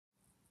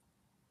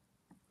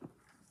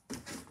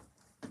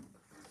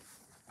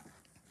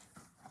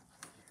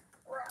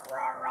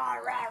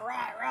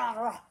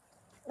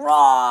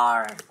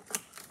Roar!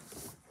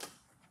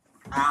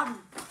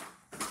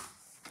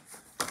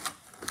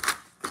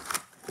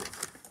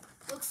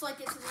 Looks like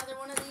it's another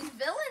one of these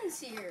villains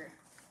here.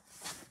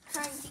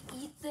 Trying to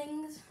eat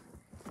things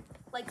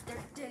like their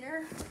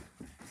dinner.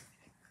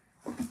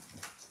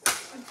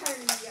 I'm tired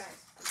of you guys.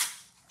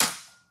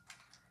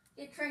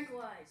 Get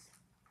tranquilized.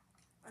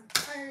 I'm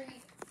tired of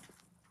you.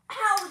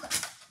 How the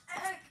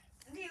heck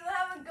do you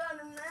have a gun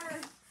in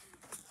there?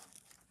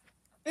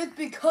 It's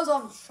because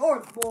I'm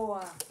short,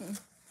 boy.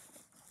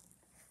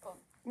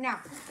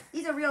 Now,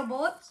 these are real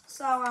bullets,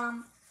 so,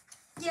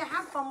 yeah,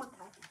 have fun with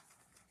that.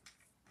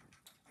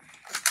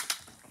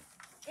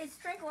 It's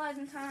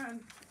tranquilizing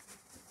time.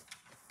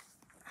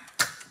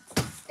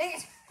 Dang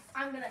it.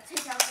 I'm gonna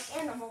take out the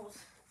animals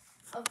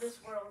of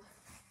this world.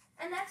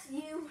 And that's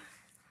you.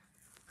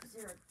 Because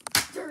you're a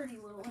dirty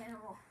little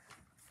animal.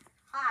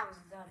 I was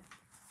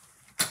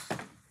done.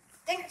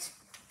 Dang it.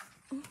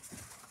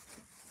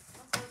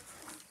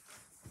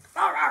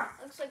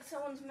 Looks like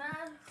someone's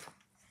mad.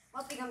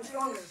 Must become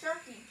stronger.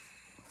 Sharky.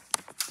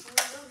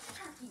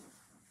 Sharky.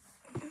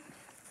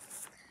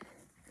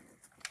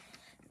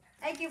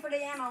 Thank you for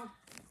the ammo.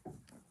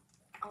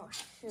 Oh,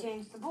 shit.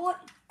 Change the bullet.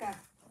 Go.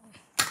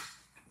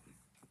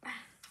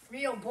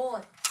 Real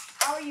bullet.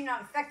 How are you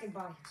not affected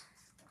by it?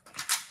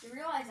 You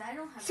realize I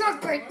don't have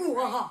Shark bait. bullets, Ooh,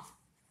 right?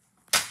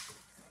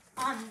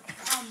 aha.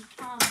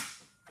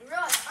 You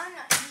realize I'm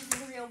not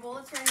using real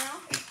bullets right now?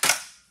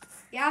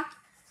 Yeah?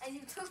 And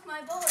you took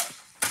my bullet.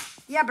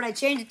 Yeah, but I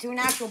changed it to an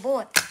actual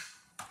bullet.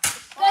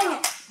 Wow. Dang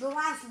it. The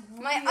last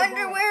My real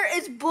underwear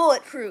is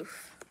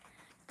bulletproof.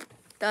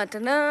 Da da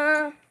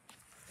da.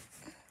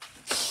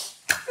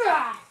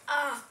 bullet.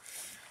 Ah.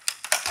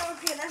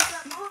 Okay, that's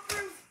not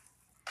bulletproof.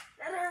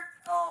 That hurt.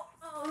 Oh,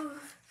 oh.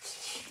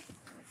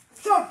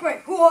 Shark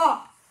bait. Ooh,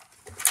 aha.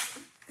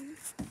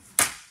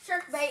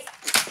 Shark bait.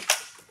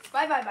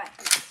 Bye, bye, bye.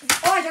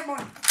 Oh, I took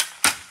one.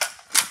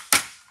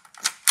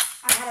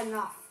 I've had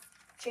enough.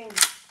 Change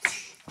it.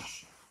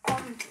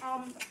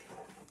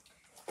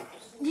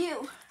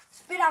 You.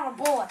 Spit out a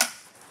bullet.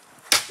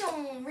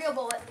 Real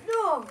bullet.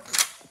 No.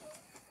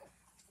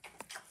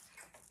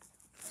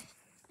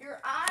 Your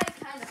eye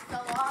kind of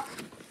fell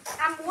off.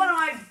 I'm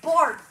one-eyed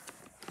Bart.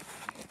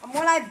 I'm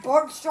one-eyed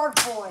Bart Shark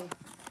Boy.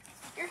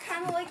 You're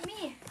kind of like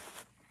me.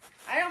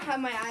 I don't have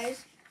my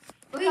eyes.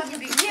 We should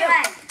be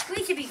friends.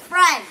 We should be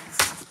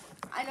friends.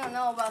 I don't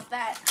know about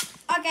that.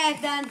 Okay,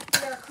 then.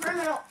 You're a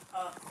criminal.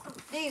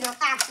 These are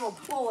actual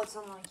bullets,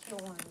 unlike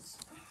yours.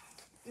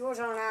 Yours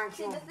are an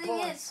See, actual the thing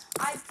bullets. is,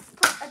 I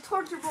put a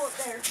torture bullet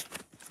there.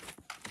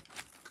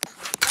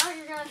 Now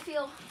you're gonna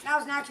feel That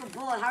was an actual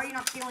bullet. How are you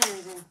not feeling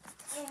anything?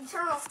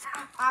 internal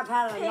I've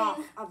had pain enough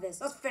of this.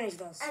 Let's finish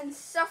this. and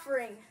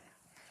suffering.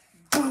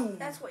 Boom.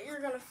 That's what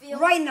you're gonna feel.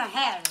 Right in the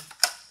head.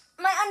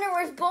 My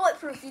underwear's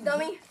bulletproof, you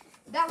dummy.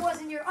 That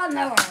wasn't your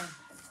underwear.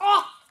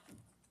 Oh!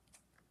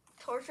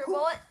 Torture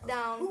bullet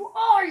down. Who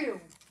are you?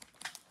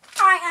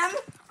 I am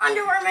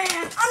Underwear Man.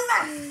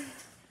 Unmasked.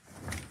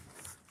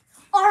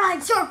 All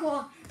right,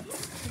 Circle.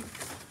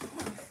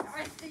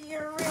 I see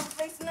your real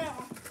face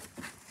now.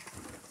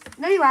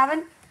 No, you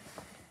haven't.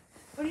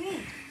 What do you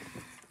mean?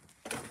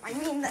 I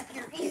mean that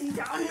you're easy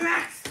to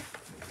unmask.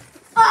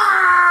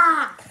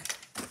 Ah!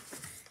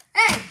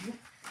 Hey!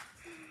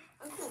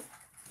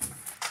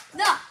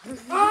 No!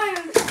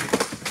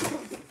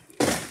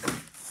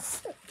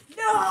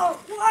 No!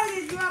 Why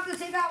did you have to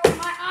take out one of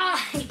my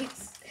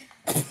eyes?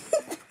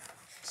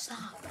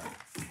 Stop.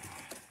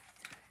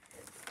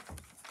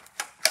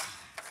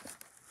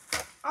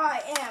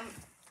 I am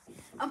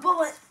a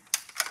bullet.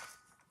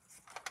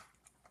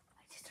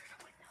 I just heard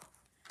a window.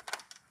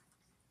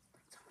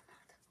 Someone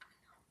knocked at the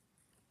window.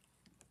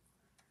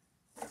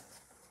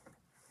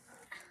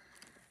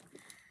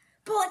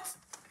 Bullets.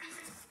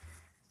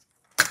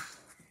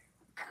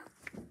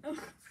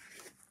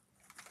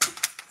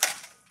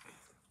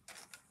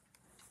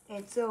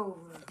 It's over.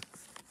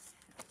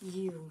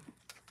 You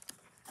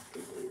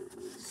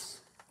lose.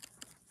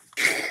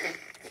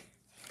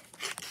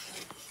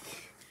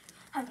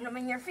 I'm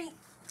numbing your feet.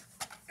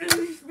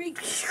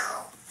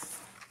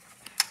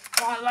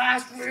 My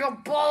last real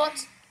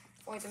bullet.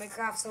 Wait, let me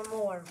craft some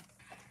more.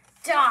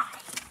 Die.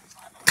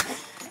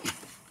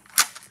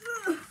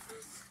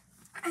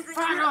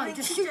 Finally,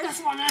 just shoot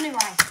this one anyway.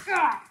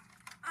 Ah.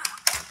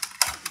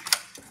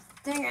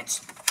 Dang it.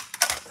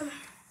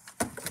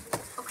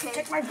 Okay.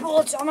 Take my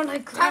bullets. I'm gonna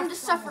craft Time to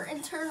some suffer more.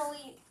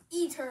 internally,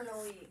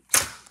 eternally.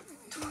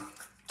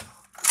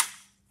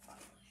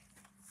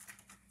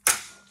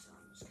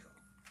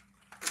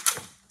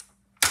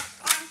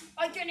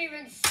 I can't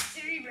even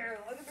see barely.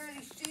 I can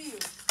barely see you.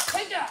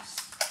 Take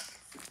this.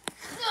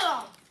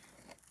 No.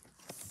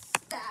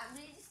 Stab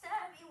me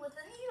with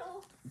a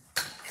needle.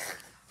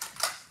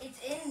 It's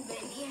in,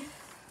 baby.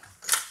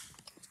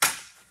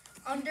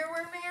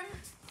 Underwear Man.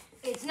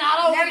 It's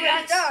not over Never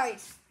yet.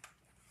 dies.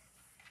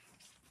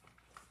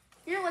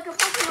 You're like a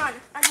Pokemon.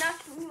 I'm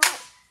knocking you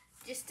out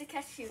just to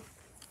catch you.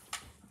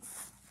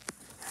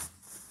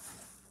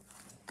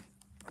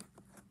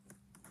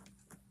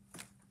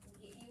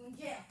 Get you in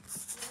jail.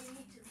 You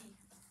need to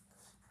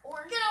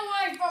Get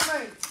away from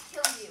me!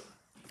 Kill you.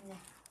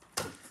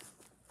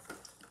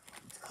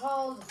 It's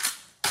called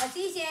a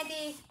sea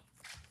shanty.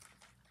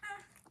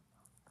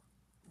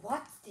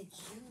 What did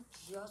you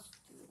just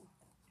do?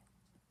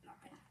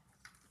 Nothing.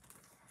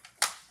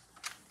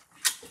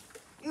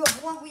 You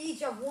have one. We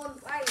each have one.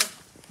 I have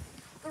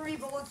 3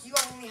 bullets. You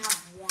only have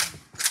 1.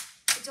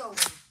 It's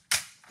over.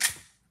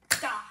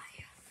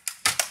 Die.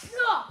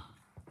 No.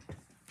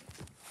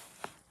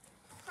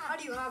 How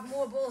do you have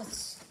more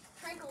bullets?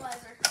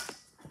 Tranquilizer.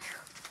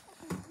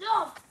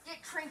 No.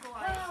 Get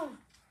tranquilized. No.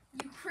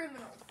 You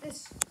criminal.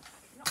 This.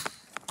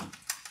 I'm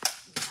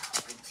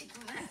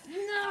taking that.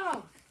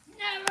 No.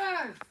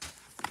 Never.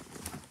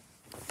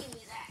 Give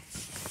me that.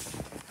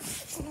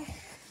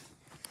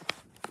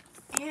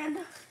 And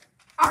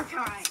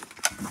archive.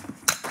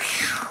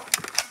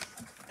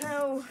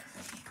 No.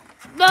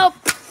 Nope.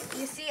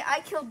 You see,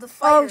 I killed the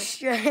fighter. Oh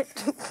shit.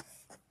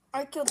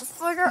 I killed the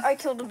fighter. I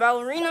killed the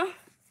ballerina.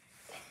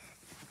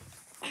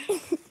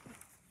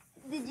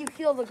 Did you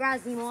kill the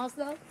grassy moss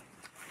though?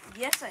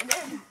 Yes, I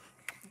did.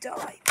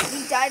 Die.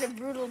 He died a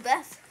brutal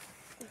death.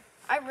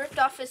 I ripped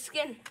off his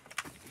skin.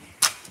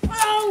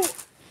 Oh!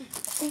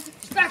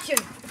 Distraction.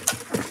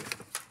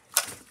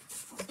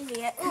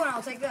 Idiot. Ooh, and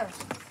I'll take this.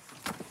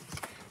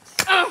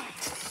 Oh.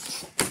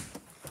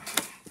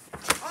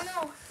 Oh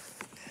no.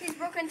 He's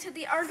broke into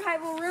the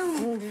archival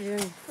room.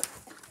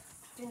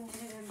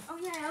 Oh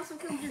yeah, I also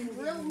killed your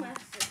drill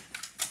master.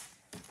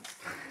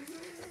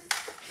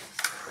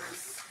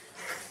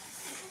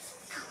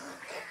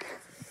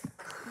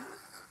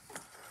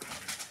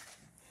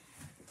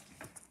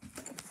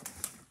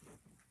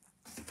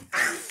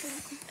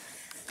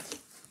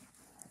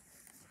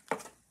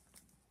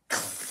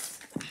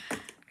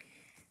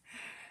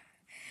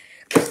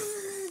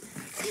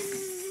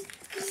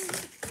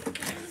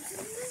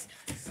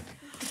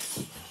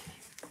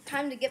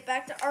 Time to get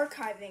back to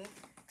archiving.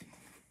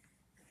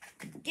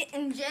 Get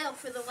in jail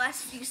for the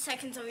last few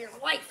seconds of your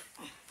life.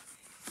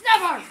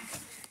 Never!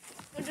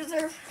 You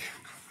deserve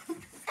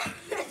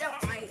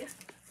die.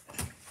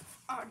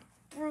 A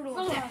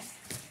brutal death.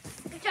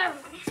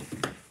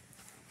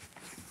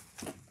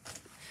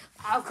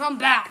 I'll come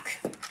back.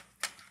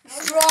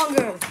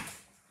 Stronger.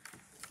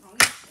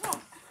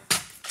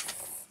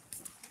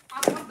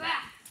 I'll come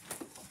back.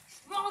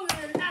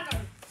 Stronger than ever.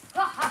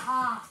 Ha ha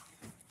ha.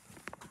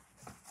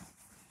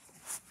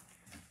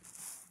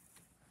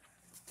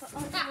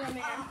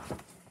 Man.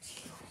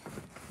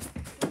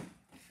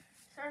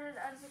 Started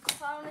as a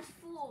clownish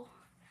fool.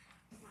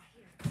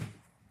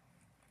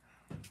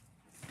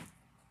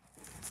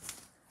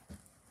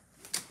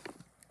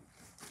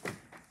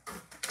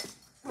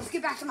 Let's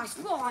get back to my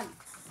spawn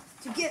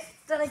to get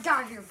that I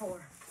got here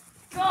for.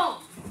 Go!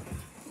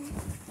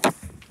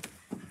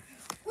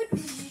 Wait,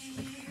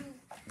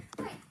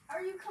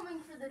 are you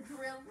coming for the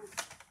drill?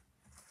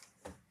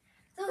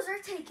 Those are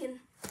taken.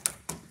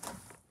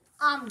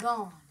 I'm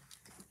gone.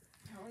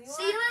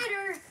 See you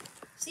later.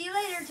 See you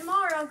later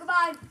tomorrow.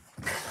 Goodbye.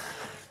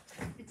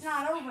 It's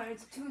not over.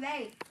 It's too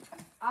late.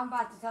 I'm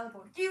about to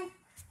teleport you.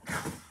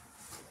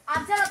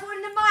 I'm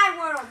teleporting to my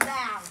world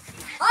now.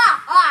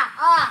 Ah, ah,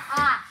 ah,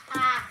 ah,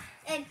 ah.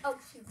 And oh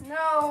shoot.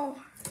 No.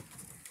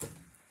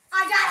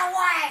 I got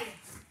away.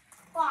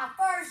 For the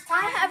first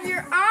time I have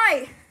your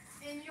eye.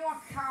 in your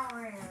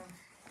career.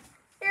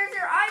 Here's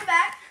your eye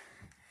back.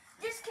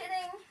 Just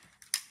kidding.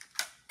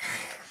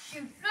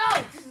 Shoot.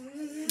 No.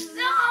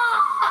 No.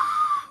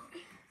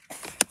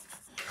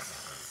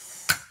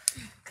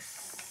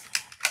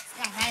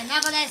 I've had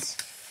enough of this.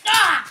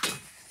 Ah!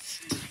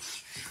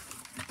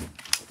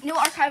 New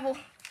archival.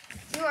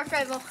 New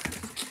archival.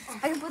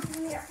 I can put this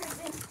in the archive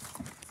thing.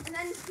 And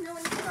then no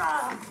one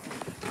can.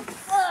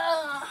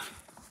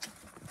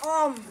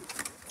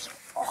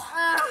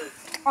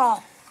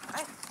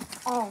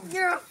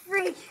 You're a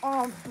freak.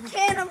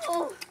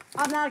 Cannibal.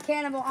 I'm not a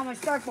cannibal. I'm a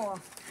shark boy.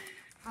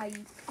 I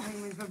eat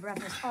humans for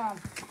breakfast.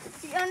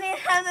 You don't even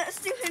have that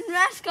stupid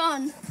mask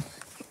on.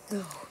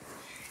 No.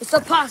 It's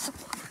impossible.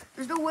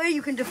 There's no way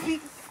you can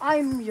defeat.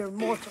 I'm your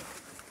mortal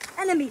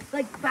enemy,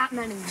 like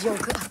Batman and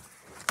Joker.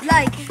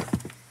 Like,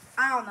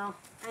 I don't know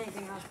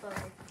anything else, but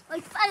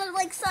Like father,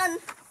 like son.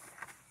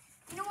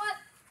 you know what?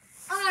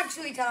 I'm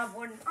actually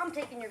teleporting. I'm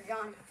taking your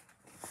gun.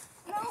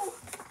 No.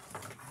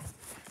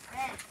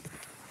 Man,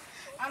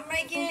 I'm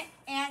making it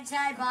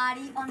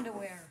anti-body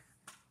underwear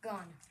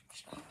gun.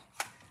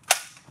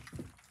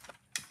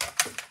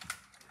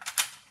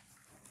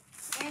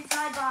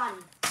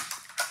 Anti-body.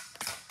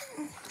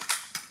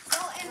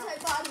 No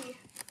antibody.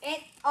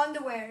 And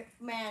underwear,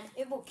 man,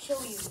 it will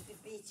kill you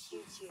if it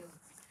shoots you.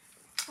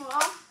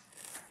 Well,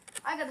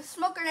 I got a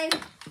smoke grenade.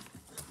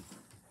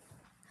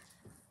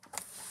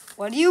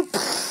 What do you?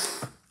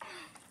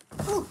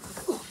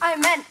 I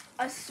meant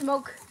a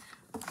smoke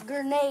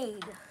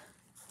grenade.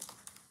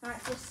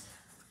 Not just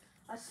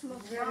a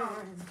smoke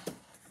bomb.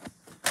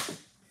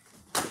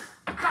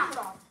 Back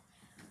off.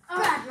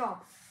 Back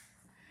off.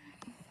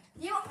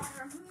 You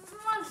are a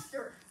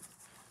monster.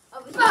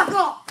 Of a Back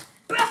off.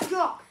 Back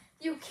off.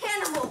 You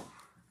cannibal.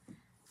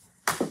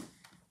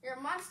 You're a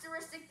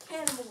monsteristic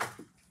cannibal.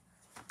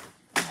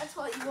 That's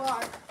what you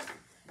are.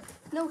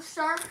 No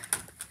shark.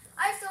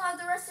 I still have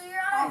the rest of your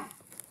eye.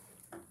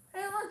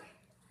 Hey, look.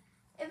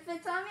 It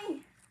fits on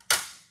me.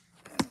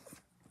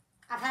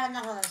 I've had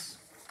enough of this.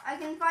 I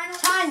can finally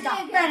Time see to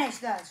again. finish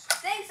this.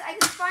 Thanks, I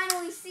can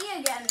finally see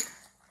again.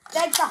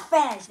 Time to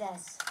finish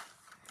this.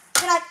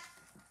 Can I?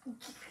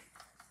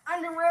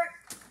 Underwear.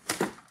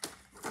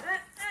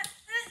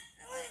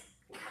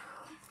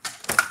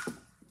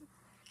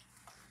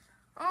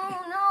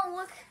 Oh no,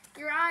 look,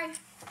 your eye.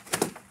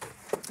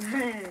 Your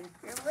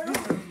little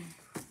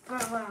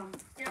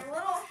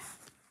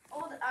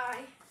old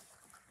eye.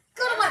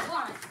 Go to my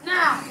planet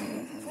now.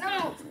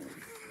 No,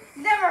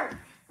 never.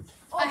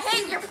 I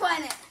hate your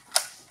planet.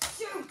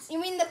 Shoot. You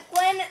mean the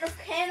planet of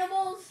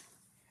cannibals?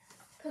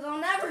 Because I'll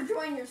never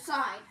join your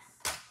side.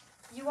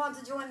 You want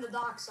to join the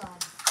dark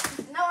side?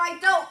 No, I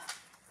don't.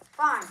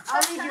 Fine.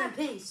 I'll leave you in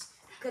peace.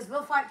 Because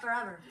we'll fight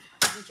forever.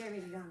 You trade me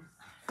the gun.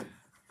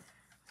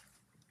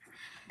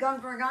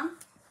 Gun for a gun?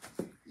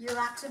 You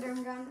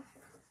laxaderm gun?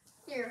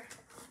 Here,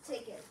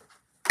 take it.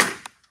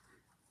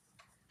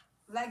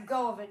 Let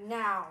go of it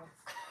now.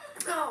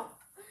 No,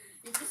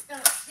 you're just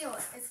gonna steal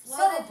it. It's Still a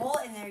loaded.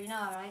 bullet in there, you know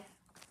that, right?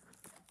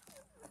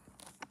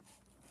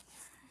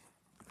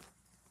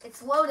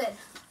 It's loaded.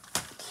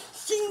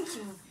 Thank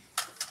you.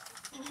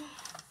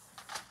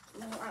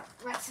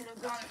 Rest in a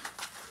gun.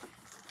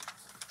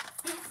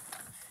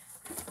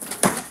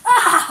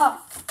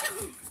 Ah!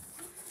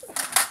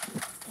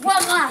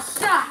 One last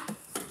shot.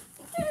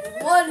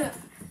 One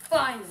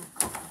final.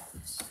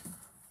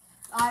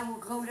 I will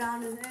go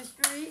down in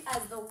history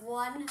as the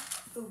one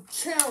who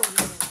killed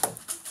you.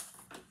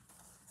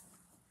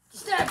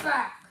 Step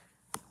back.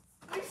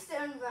 You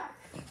stand back.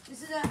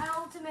 This is an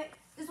ultimate.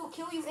 This will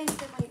kill you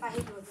instantly if I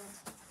hit you with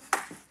this.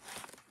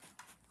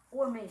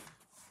 Or me.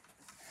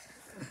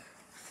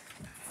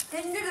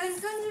 Dun, dun, dun,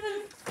 dun,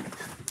 dun.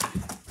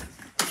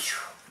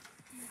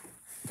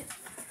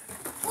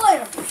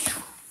 Fire.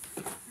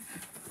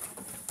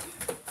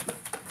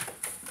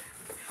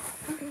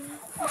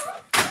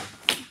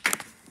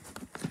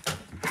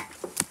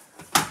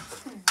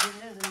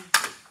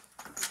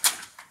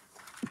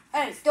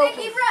 Hey, don't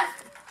Take a breath.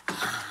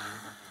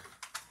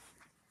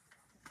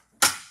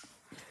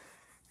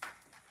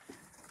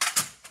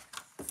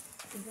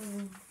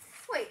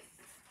 Wait.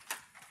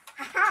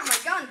 Haha, my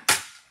gun.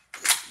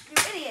 You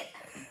idiot.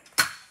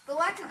 The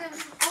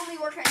laxatives only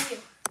work on you.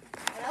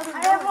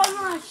 I have one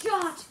last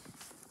shot.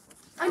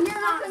 And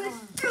you're not gonna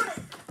shoot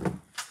it.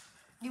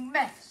 You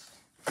missed.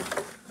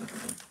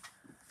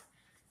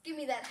 Give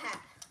me that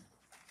hat.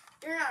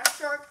 You're not a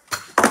shark.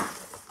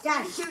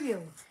 Yeah, I shoot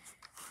you.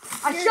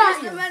 I You're shot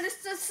just you. a menace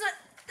to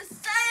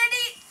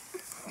society.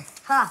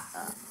 Ha.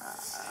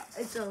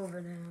 It's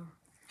over now.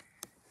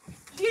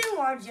 You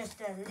are just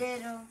a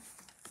little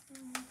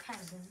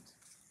peasant.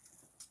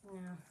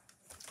 No.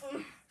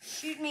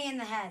 Shoot me in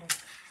the head.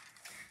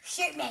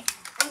 Shoot me.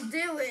 I'll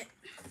do it.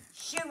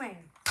 Shoot me.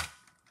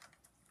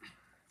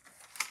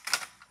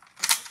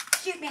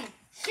 Shoot me.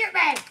 Shoot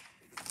me.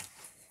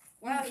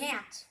 Wow, You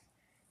can't.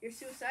 You're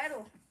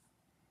suicidal.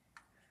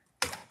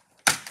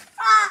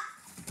 Ah!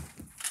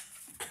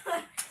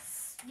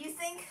 You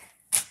think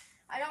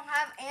I don't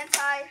have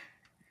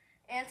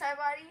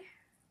antibody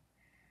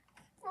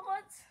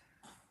bullets?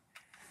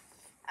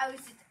 I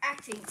was just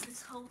acting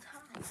this whole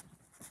time.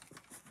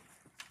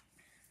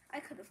 I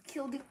could have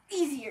killed you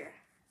easier.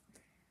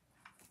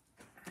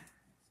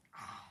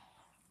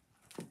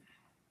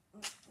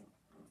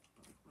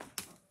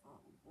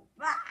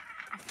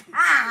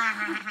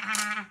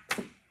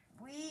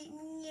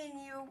 Me and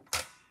you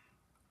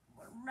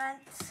were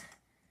meant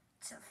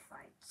to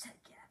fight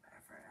together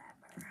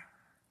forever.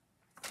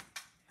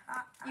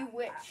 You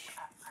wish.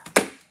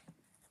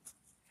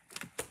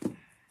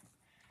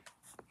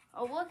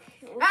 Oh look!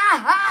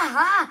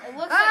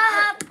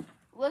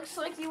 Looks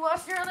like you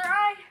lost your other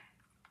eye.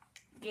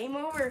 Game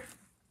over.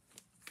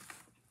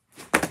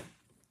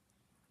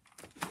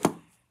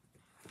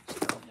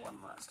 Still have one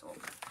last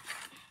hope.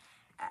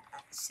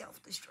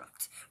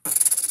 Self-destruct.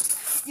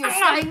 You're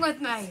staying with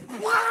me.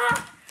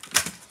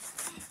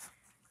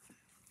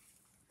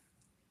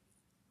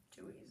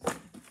 Too easy.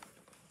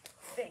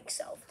 Fake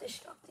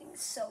self-destructing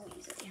so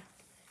easy.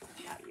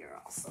 Now you're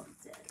also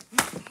dead.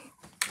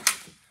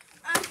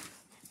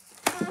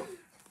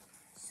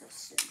 So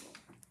simple.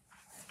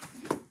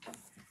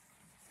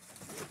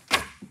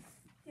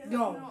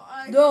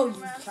 No, you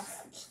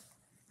can't.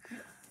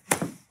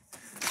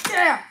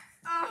 Yeah,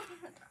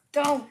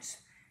 don't.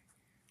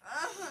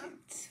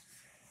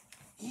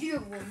 You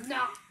will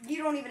not. You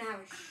don't even have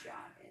a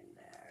shot in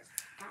there.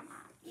 Come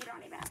on, you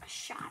don't even have a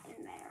shot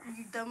in there.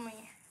 You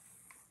dummy.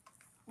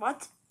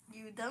 What?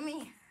 You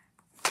dummy.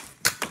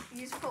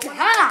 You just put one.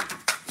 Hannah!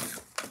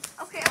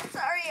 Okay, I'm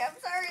sorry.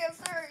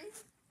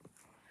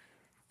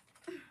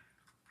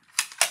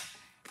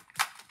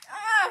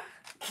 Ah!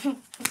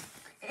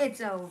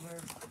 It's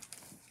over.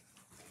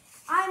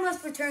 I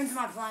must return to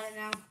my planet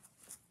now.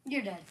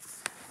 You're dead.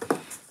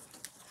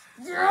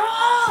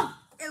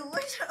 I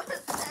wish I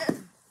was dead.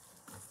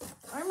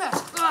 I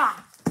missed.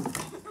 Ah!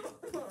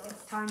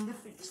 It's time to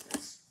finish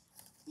this.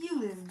 You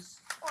lose.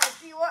 What,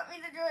 do you want me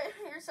to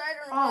join your side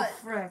or Oh, what?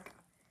 frick.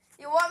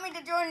 You want me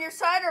to join your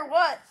side or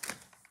what?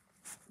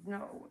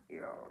 No,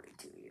 you're already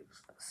too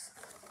useless.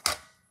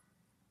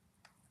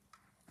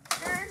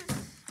 There's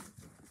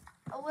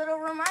a little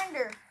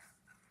reminder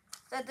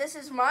that this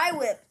is my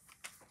whip.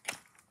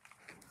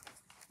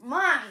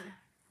 Mine.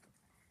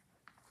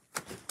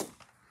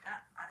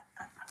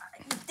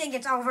 You think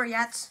it's over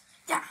yet?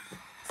 Yeah.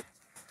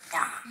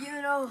 Yeah.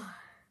 You know,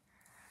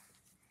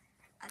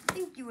 I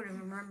think you would have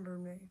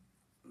remembered me,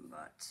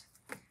 but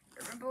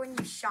remember when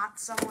you shot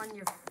someone,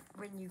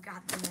 when you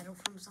got the medal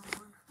from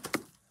someone?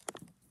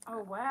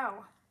 Oh,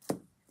 wow.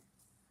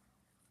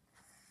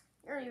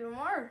 You're even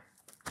more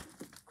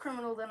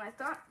criminal than I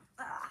thought.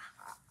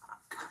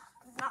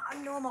 I'm not a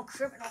normal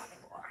criminal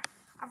anymore.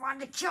 I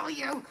wanted to kill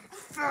you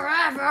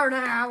forever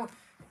now.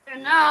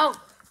 And now,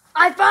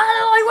 I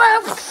finally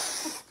will!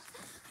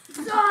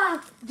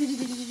 Ah!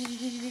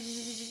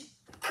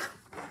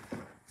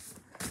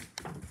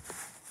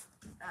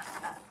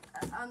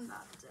 I'm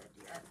not dead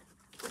yet.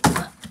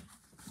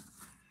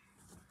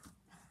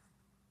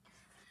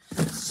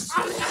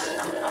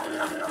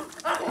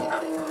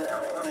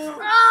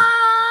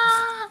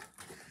 Ah!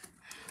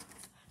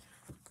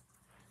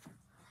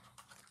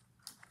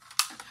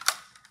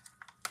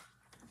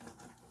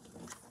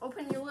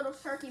 Open your little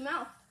sharky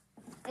mouth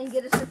and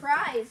get a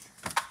surprise.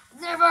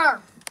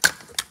 Never!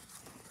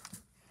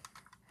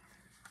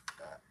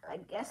 I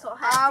guess I'll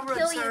have to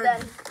kill you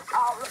then.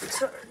 I'll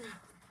return.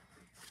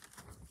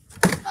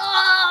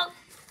 Oh!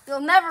 You'll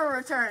never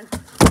return.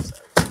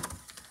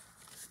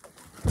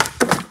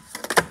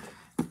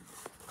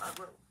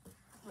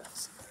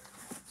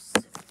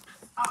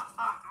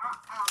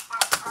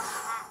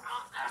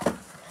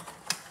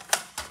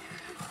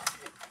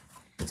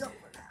 It's over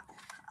now.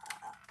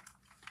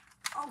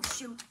 Oh,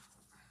 shoot.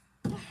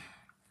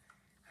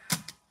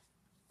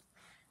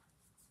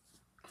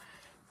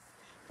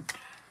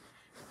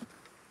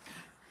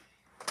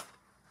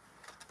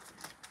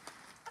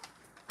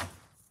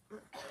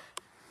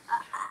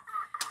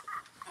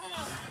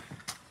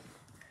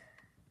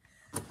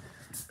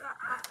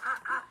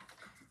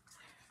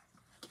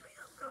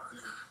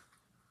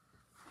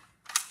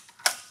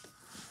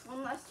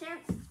 One last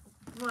chance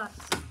What?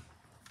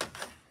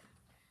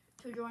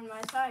 to join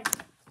my side.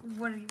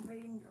 What are you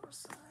waiting your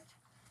side?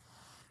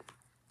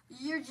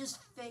 You're just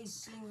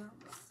facing a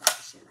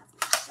reflection of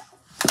yourself.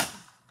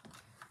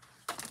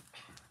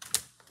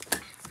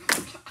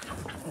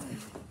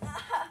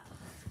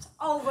 It's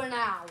over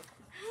now.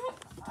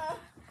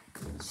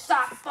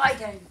 Stop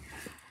fighting.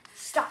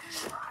 Stop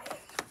trying.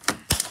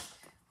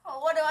 Oh,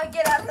 what do I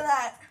get out of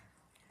that?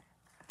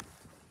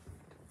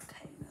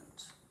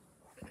 Payment.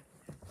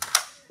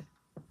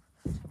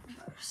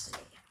 Mercy.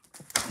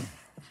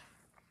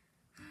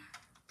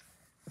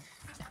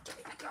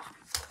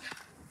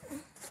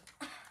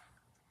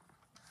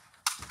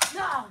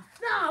 No,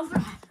 no.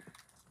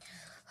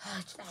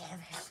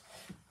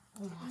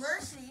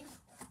 Mercy?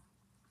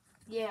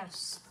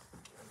 Yes.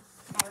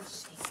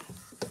 Mercy.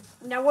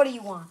 Now what do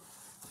you want?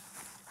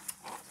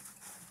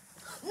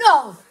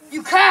 No,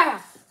 you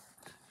can't.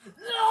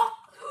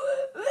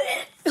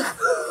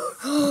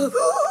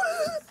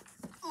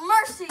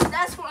 Mercy,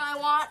 that's what I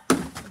want.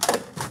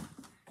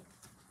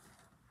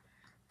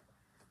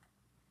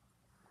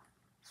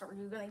 So are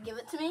you gonna give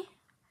it to me?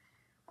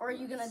 Or are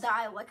you gonna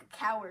die like a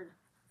coward?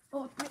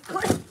 Or get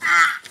put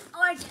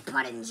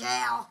in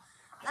jail,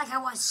 like I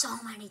was so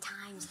many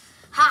times.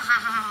 Ha ha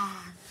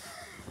ha!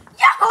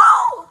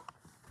 Yahoo!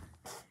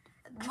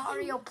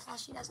 Mario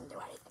plushie doesn't do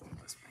anything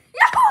against me.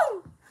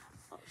 Yahoo!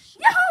 Oh,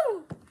 shit.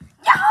 Yahoo!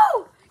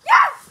 Yahoo!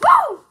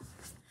 Yahoo!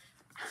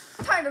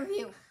 Tired of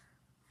you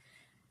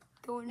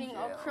Go in being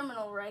jail. a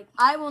criminal, right?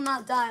 I will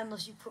not die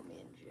unless you put me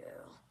in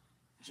jail.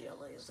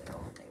 Jail is the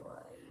only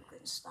way you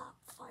can stop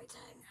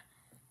fighting.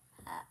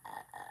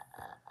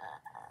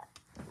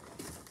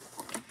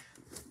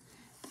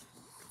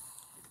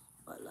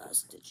 My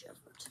last ditch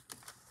effort.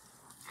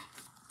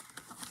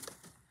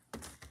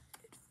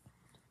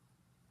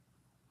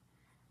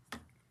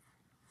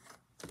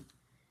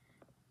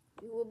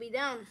 You will be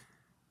down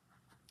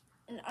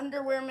in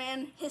Underwear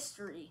Man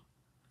history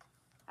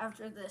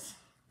after this.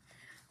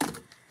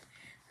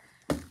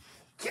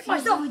 Get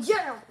myself in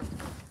jail!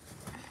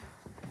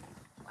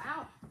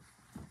 Wow.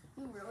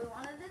 You really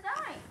wanted to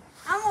die.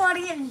 I'm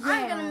already in jail.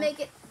 I'm gonna make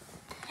it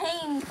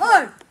painful.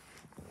 Hey!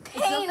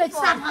 Painful. It's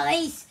the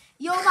police!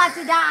 You're about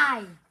to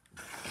die!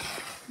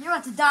 You're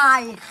about to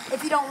die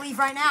if you don't leave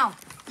right now.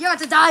 You're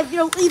about to die if you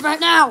don't leave right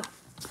now.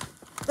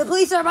 The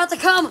police are about to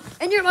come,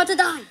 and you're about to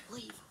die.